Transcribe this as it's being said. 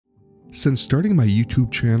Since starting my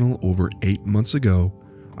YouTube channel over 8 months ago,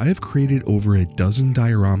 I have created over a dozen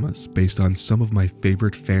dioramas based on some of my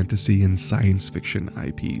favorite fantasy and science fiction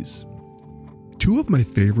IPs. Two of my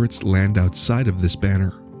favorites land outside of this banner.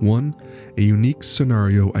 One, a unique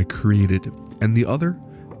scenario I created, and the other,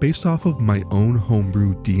 based off of my own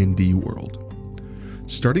homebrew D&D world.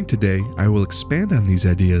 Starting today, I will expand on these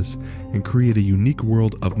ideas and create a unique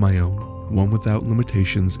world of my own, one without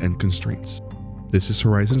limitations and constraints. This is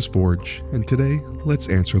Horizons Forge, and today, let's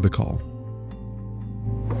answer the call.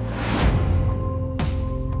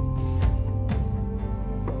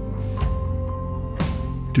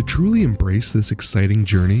 To truly embrace this exciting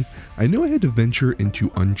journey, I knew I had to venture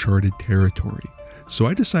into uncharted territory, so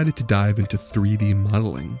I decided to dive into 3D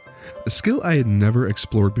modeling, a skill I had never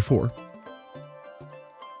explored before.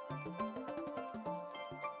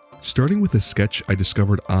 Starting with a sketch I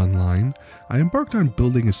discovered online, I embarked on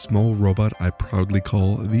building a small robot I proudly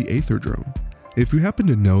call the AetherDrone. If you happen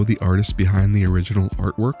to know the artist behind the original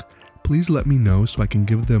artwork, please let me know so I can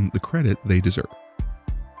give them the credit they deserve.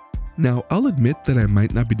 Now, I'll admit that I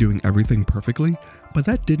might not be doing everything perfectly, but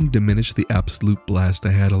that didn't diminish the absolute blast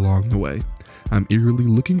I had along the way. I'm eagerly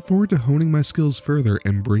looking forward to honing my skills further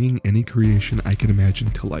and bringing any creation I can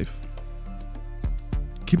imagine to life.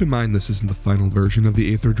 Keep in mind this isn't the final version of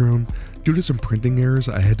the AetherDrone. Due to some printing errors,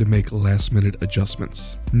 I had to make last-minute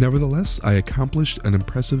adjustments. Nevertheless, I accomplished an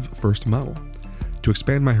impressive first model. To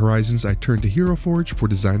expand my horizons, I turned to Hero Forge for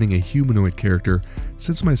designing a humanoid character,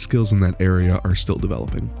 since my skills in that area are still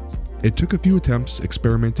developing. It took a few attempts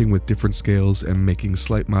experimenting with different scales and making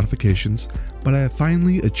slight modifications, but I have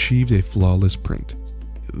finally achieved a flawless print.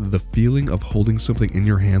 The feeling of holding something in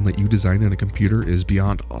your hand that you designed on a computer is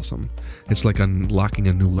beyond awesome. It's like unlocking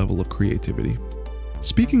a new level of creativity.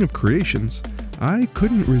 Speaking of creations, I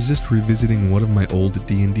couldn't resist revisiting one of my old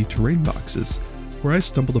D&D terrain boxes, where I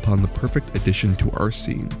stumbled upon the perfect addition to our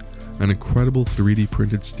scene, an incredible 3D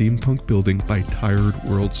printed steampunk building by Tired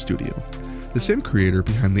World Studio, the same creator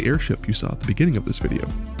behind the airship you saw at the beginning of this video.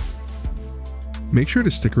 Make sure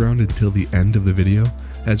to stick around until the end of the video,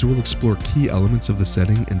 as we'll explore key elements of the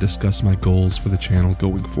setting and discuss my goals for the channel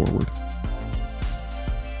going forward.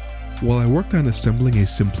 While I worked on assembling a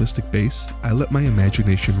simplistic base, I let my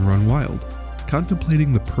imagination run wild,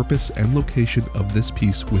 contemplating the purpose and location of this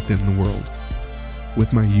piece within the world.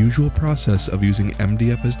 With my usual process of using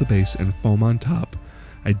MDF as the base and foam on top,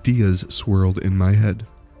 ideas swirled in my head.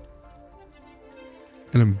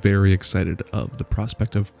 And I'm very excited of the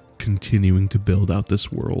prospect of continuing to build out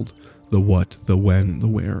this world. The what, the when, the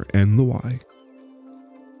where, and the why.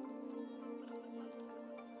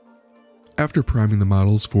 After priming the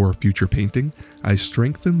models for future painting, I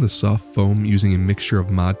strengthened the soft foam using a mixture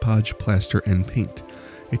of Mod Podge, plaster, and paint,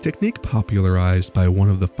 a technique popularized by one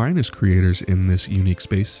of the finest creators in this unique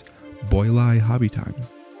space, Boylai Hobbytime.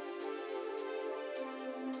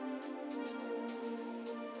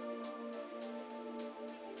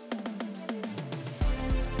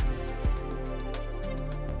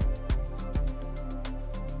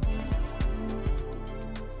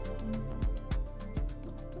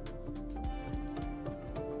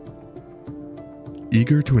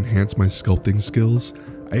 Eager to enhance my sculpting skills,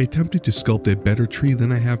 I attempted to sculpt a better tree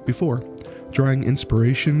than I have before, drawing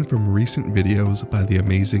inspiration from recent videos by the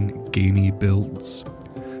amazing Gameyy Builds.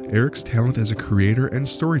 Eric's talent as a creator and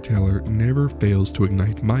storyteller never fails to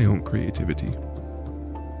ignite my own creativity.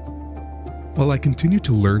 While I continue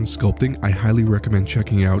to learn sculpting, I highly recommend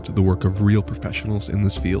checking out the work of real professionals in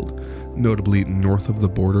this field, notably North of the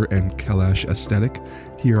Border and Kalash Aesthetic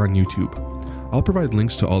here on YouTube. I'll provide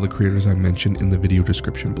links to all the creators I mentioned in the video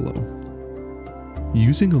description below.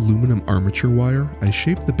 Using aluminum armature wire, I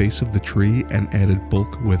shaped the base of the tree and added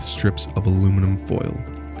bulk with strips of aluminum foil.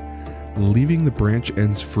 Leaving the branch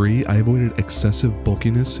ends free, I avoided excessive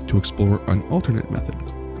bulkiness to explore an alternate method.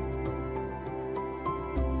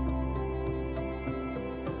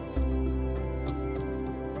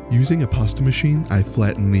 Using a pasta machine, I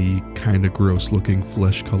flattened the kinda gross looking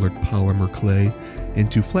flesh colored polymer clay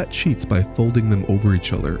into flat sheets by folding them over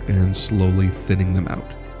each other and slowly thinning them out.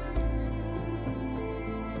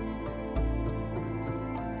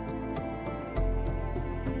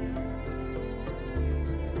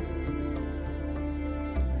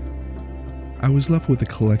 I was left with a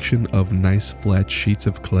collection of nice flat sheets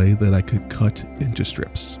of clay that I could cut into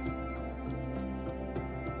strips.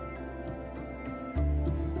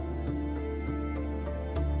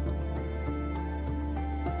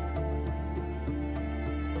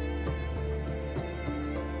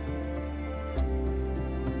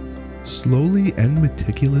 Slowly and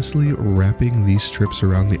meticulously wrapping these strips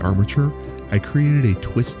around the armature, I created a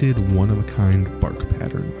twisted, one-of-a-kind bark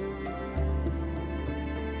pattern.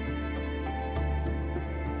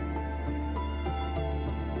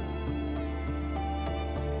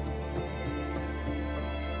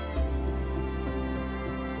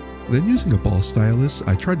 Then using a ball stylus,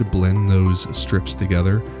 I tried to blend those strips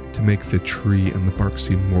together to make the tree and the bark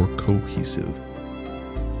seem more cohesive.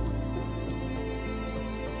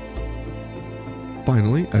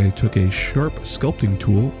 Finally, I took a sharp sculpting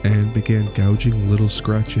tool and began gouging little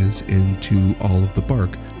scratches into all of the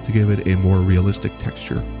bark to give it a more realistic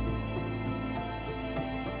texture.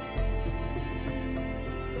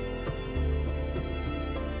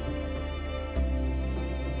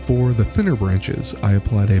 For the thinner branches, I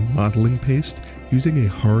applied a modeling paste using a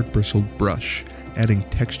hard bristled brush, adding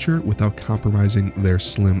texture without compromising their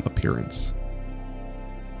slim appearance.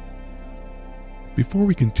 Before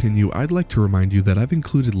we continue, I'd like to remind you that I've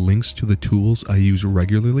included links to the tools I use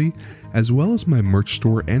regularly, as well as my merch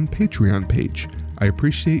store and Patreon page. I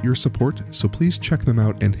appreciate your support, so please check them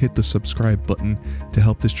out and hit the subscribe button to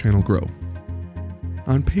help this channel grow.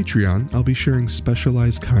 On Patreon, I'll be sharing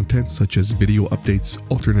specialized content such as video updates,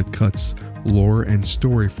 alternate cuts, lore and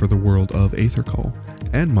story for the world of Aethercall,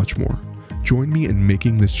 and much more. Join me in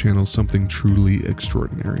making this channel something truly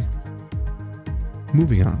extraordinary.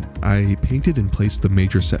 Moving on, I painted and placed the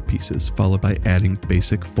major set pieces, followed by adding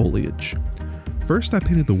basic foliage. First, I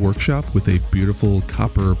painted the workshop with a beautiful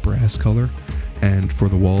copper brass color, and for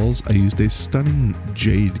the walls, I used a stunning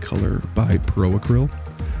jade color by Pro Acryl.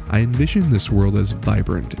 I envisioned this world as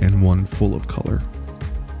vibrant and one full of color.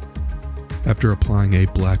 After applying a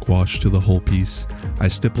black wash to the whole piece, I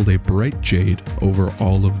stippled a bright jade over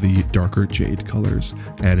all of the darker jade colors,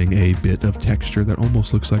 adding a bit of texture that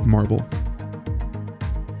almost looks like marble.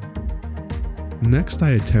 Next,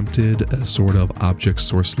 I attempted a sort of object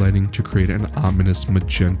source lighting to create an ominous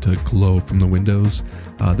magenta glow from the windows.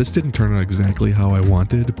 This didn't turn out exactly how I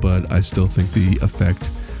wanted, but I still think the effect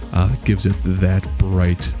gives it that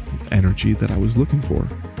bright energy that I was looking for.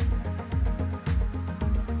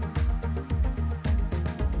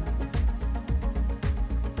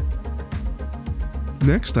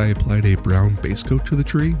 Next, I applied a brown base coat to the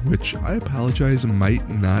tree, which I apologize might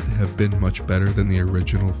not have been much better than the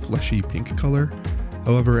original fleshy pink color.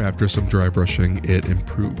 However, after some dry brushing, it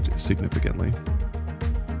improved significantly.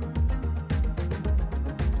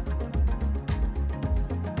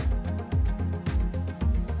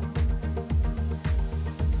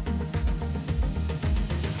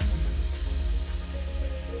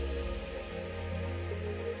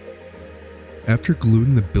 After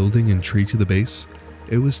gluing the building and tree to the base,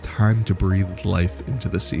 it was time to breathe life into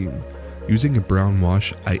the scene. Using a brown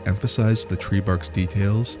wash, I emphasized the tree bark's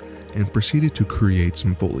details and proceeded to create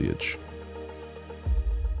some foliage.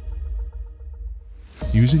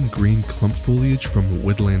 Using green clump foliage from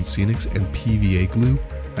Woodland Scenics and PVA glue,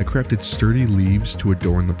 I crafted sturdy leaves to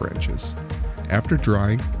adorn the branches. After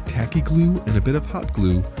drying, tacky glue and a bit of hot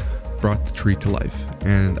glue brought the tree to life,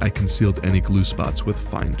 and I concealed any glue spots with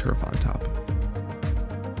fine turf on top.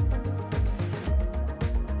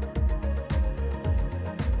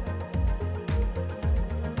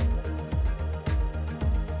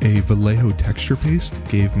 A Vallejo texture paste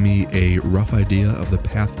gave me a rough idea of the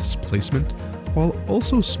path's placement, while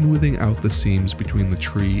also smoothing out the seams between the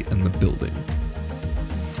tree and the building.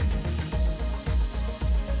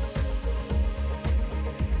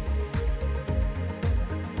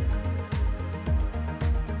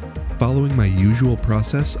 Following my usual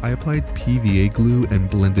process, I applied PVA glue and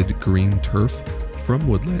blended green turf from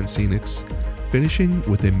Woodland Scenics, finishing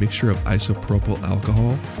with a mixture of isopropyl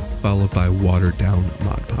alcohol followed by watered down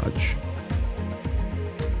Mod Podge.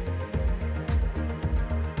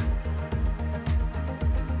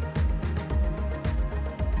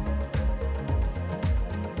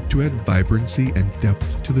 To add vibrancy and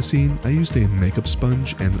depth to the scene, I used a makeup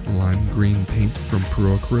sponge and lime green paint from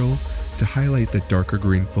Pro Acryl to highlight the darker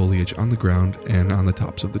green foliage on the ground and on the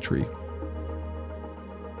tops of the tree.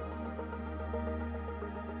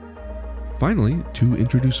 Finally, to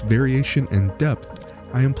introduce variation and depth,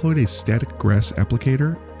 I employed a static grass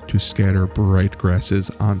applicator to scatter bright grasses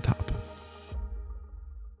on top.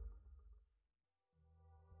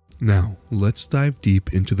 Now, let's dive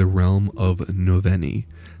deep into the realm of Nouvenii,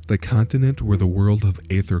 the continent where the world of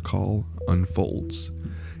Aethercall unfolds.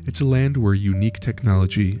 It's a land where unique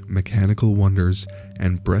technology, mechanical wonders,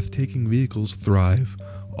 and breathtaking vehicles thrive,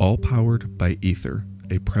 all powered by ether,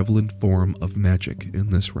 a prevalent form of magic in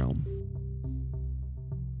this realm.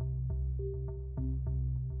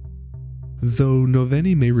 Though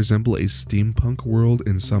Nouvenii may resemble a steampunk world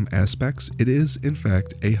in some aspects, it is, in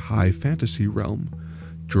fact, a high fantasy realm.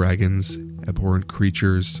 Dragons, abhorrent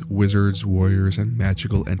creatures, wizards, warriors, and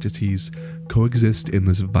magical entities coexist in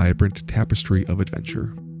this vibrant tapestry of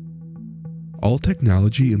adventure. All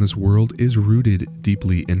technology in this world is rooted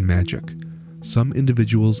deeply in magic. Some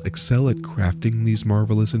individuals excel at crafting these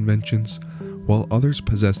marvelous inventions, while others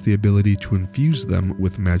possess the ability to infuse them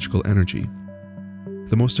with magical energy.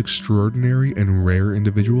 The most extraordinary and rare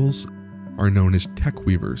individuals are known as tech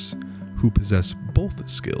weavers, who possess both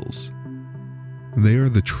skills. They are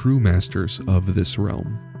the true masters of this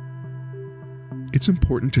realm. It's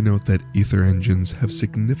important to note that ether engines have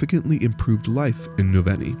significantly improved life in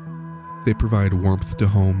Nouvenii. They provide warmth to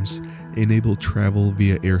homes, enable travel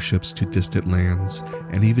via airships to distant lands,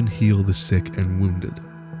 and even heal the sick and wounded.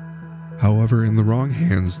 However, in the wrong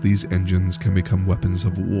hands, these engines can become weapons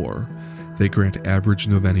of war. They grant average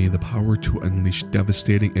Nouvenii the power to unleash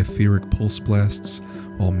devastating etheric pulse blasts,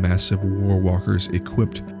 while massive war walkers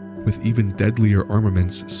equipped with even deadlier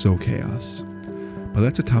armaments sow chaos. But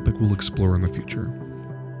that's a topic we'll explore in the future.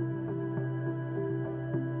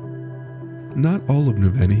 Not all of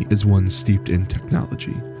Nouvenii is one steeped in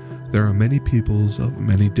technology. There are many peoples of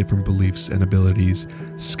many different beliefs and abilities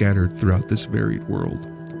scattered throughout this varied world.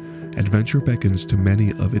 Adventure beckons to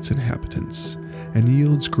many of its inhabitants, and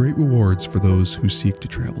yields great rewards for those who seek to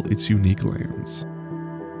travel its unique lands.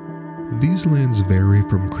 These lands vary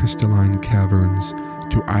from crystalline caverns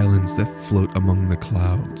to islands that float among the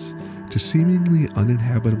clouds, to seemingly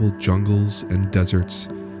uninhabitable jungles and deserts,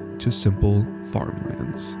 to simple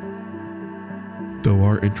farmlands. Though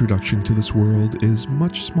our introduction to this world is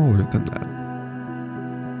much smaller than that.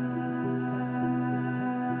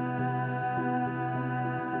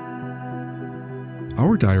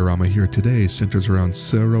 Our diorama here today centers around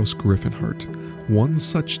Saros Griffinheart, one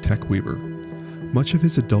such tech weaver. Much of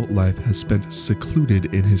his adult life has spent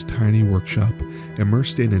secluded in his tiny workshop,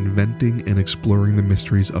 immersed in inventing and exploring the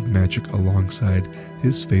mysteries of magic alongside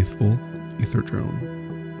his faithful AetherDrone.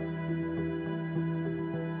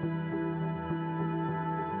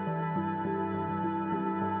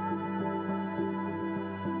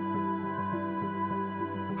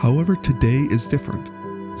 However, today is different.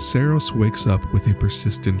 Saros wakes up with a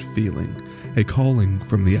persistent feeling, a calling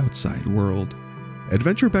from the outside world.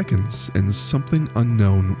 Adventure beckons, and something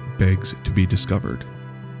unknown begs to be discovered.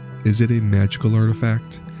 Is it a magical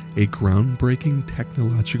artifact? A groundbreaking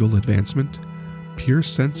technological advancement? Pure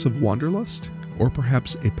sense of wanderlust? Or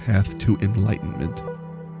perhaps a path to enlightenment?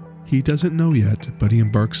 He doesn't know yet, but he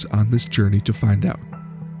embarks on this journey to find out.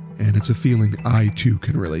 And it's a feeling I too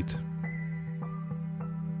can relate.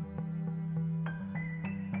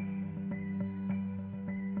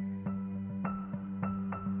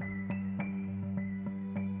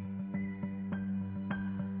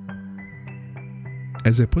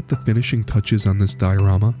 As I put the finishing touches on this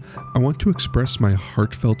diorama, I want to express my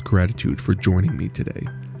heartfelt gratitude for joining me today.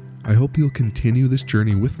 I hope you'll continue this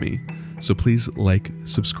journey with me, so please like,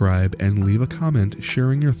 subscribe, and leave a comment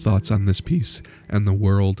sharing your thoughts on this piece and the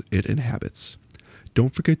world it inhabits.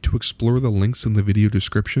 Don't forget to explore the links in the video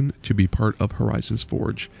description to be part of Horizons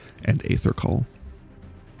Forge and Aethercall.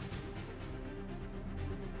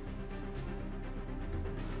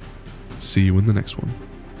 See you in the next one.